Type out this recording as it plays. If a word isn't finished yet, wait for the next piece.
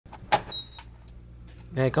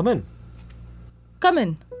May I come in? Come in.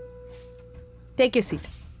 Take your seat.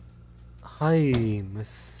 Hi,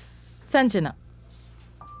 Miss Sanjana.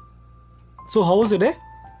 So, how was your day?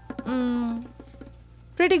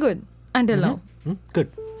 Pretty good until now. Good.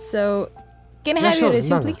 So, can I have your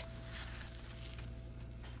resume, please?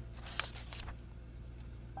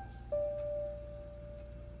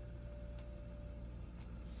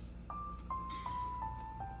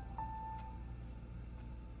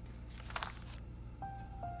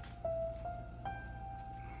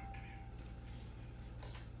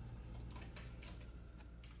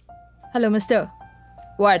 Hello, mister.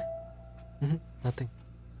 What? Nothing.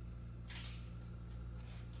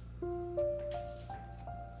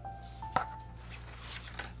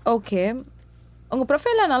 Okay. உங்கள்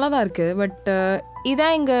ப்ரொஃபைலில் நல்லா தான் இருக்குது but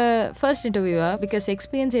இதான் எங்கள் first இன்டர்வியூவா because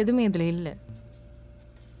experience எதுவுமே இதில் இல்லை.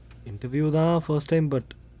 Interview தான் ஃபர்ஸ்ட் டைம்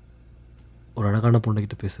பட் ஒரு அழகான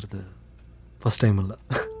பொண்ணுக்கிட்ட பேசுகிறது ஃபர்ஸ்ட் டைம் இல்லை.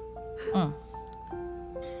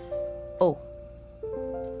 ஓ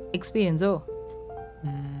எக்ஸ்பீரியன்ஸோ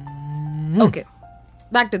okay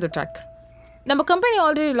back to the track. நம்ம கம்பெனி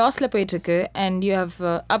ஆல்ரெடி லாஸில் போயிட்டுருக்கு and you have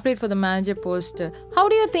applied for the manager post. How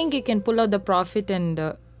to you think you can pull out the profit and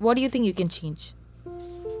what to you think you can change?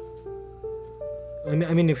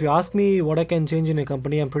 I mean, if you ask me what I can change in a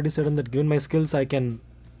company, I'm pretty certain that given my skills, I can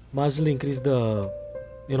marginally increase the,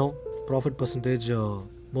 profit percentage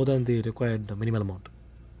more than the required minimal amount.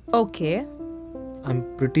 Okay. I'm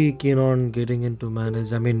pretty keen on getting into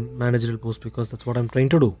managerial post because that's what I'm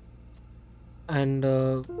trying to do. And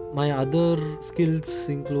my other skills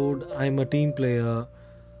include I'm a team player.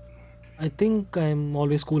 I think I'm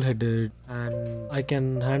always cool-headed and I can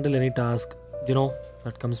handle any task,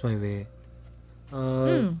 that comes my way.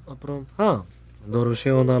 அப்புறம் எந்த ஒரு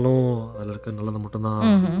விஷயம் வந்தாலும் அதில் இருக்க நல்லதை மட்டும்தான்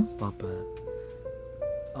பார்ப்பேன்.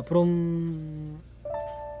 அப்புறம்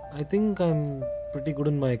I think I am pretty good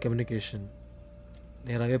in my communication.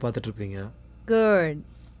 நேராகவே பார்த்துட்ருப்பீங்க. Good,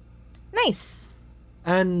 nice.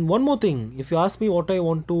 And one more thing, if you ask me what I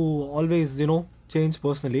want to always change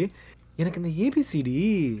personally, எனக்கு இந்த ABCD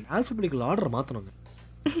alphabetical order மாற்றணுங்க.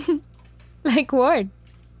 Like what?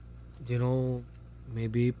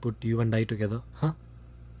 Maybe put you and I together, huh?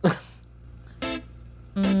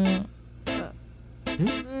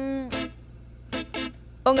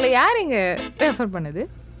 உங்களை யார் இங்க refer பண்ணது?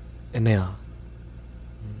 என்னையா?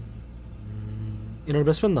 என்னோட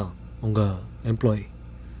best friend தான், உங்க எம்ப்ளாயி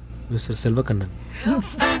மிஸ்டர் செல்வா கண்ணன்.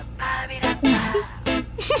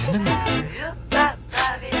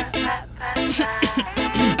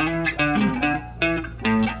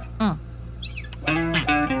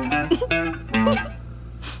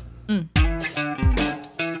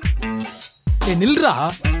 நில்றா,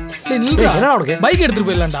 நில்றா. பைக் எடுத்துட்டு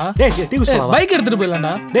போயிடலாம்டா. பைக் எடுத்துட்டு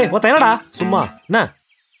போயிடலாம்டா. என்னடா சும்மா என்ன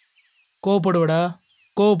கோவப்படுவடா,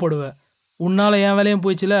 கோவப்படுவ. உன்னால என் வேலையும்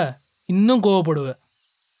போயிச்சுல, இன்னும் கோவப்படுவ.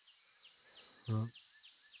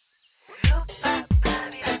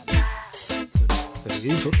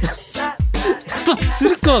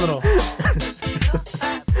 சிரிக்காதரோ.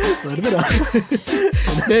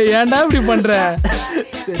 ஏன்டா இப்படி பண்ற?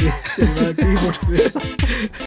 சரி,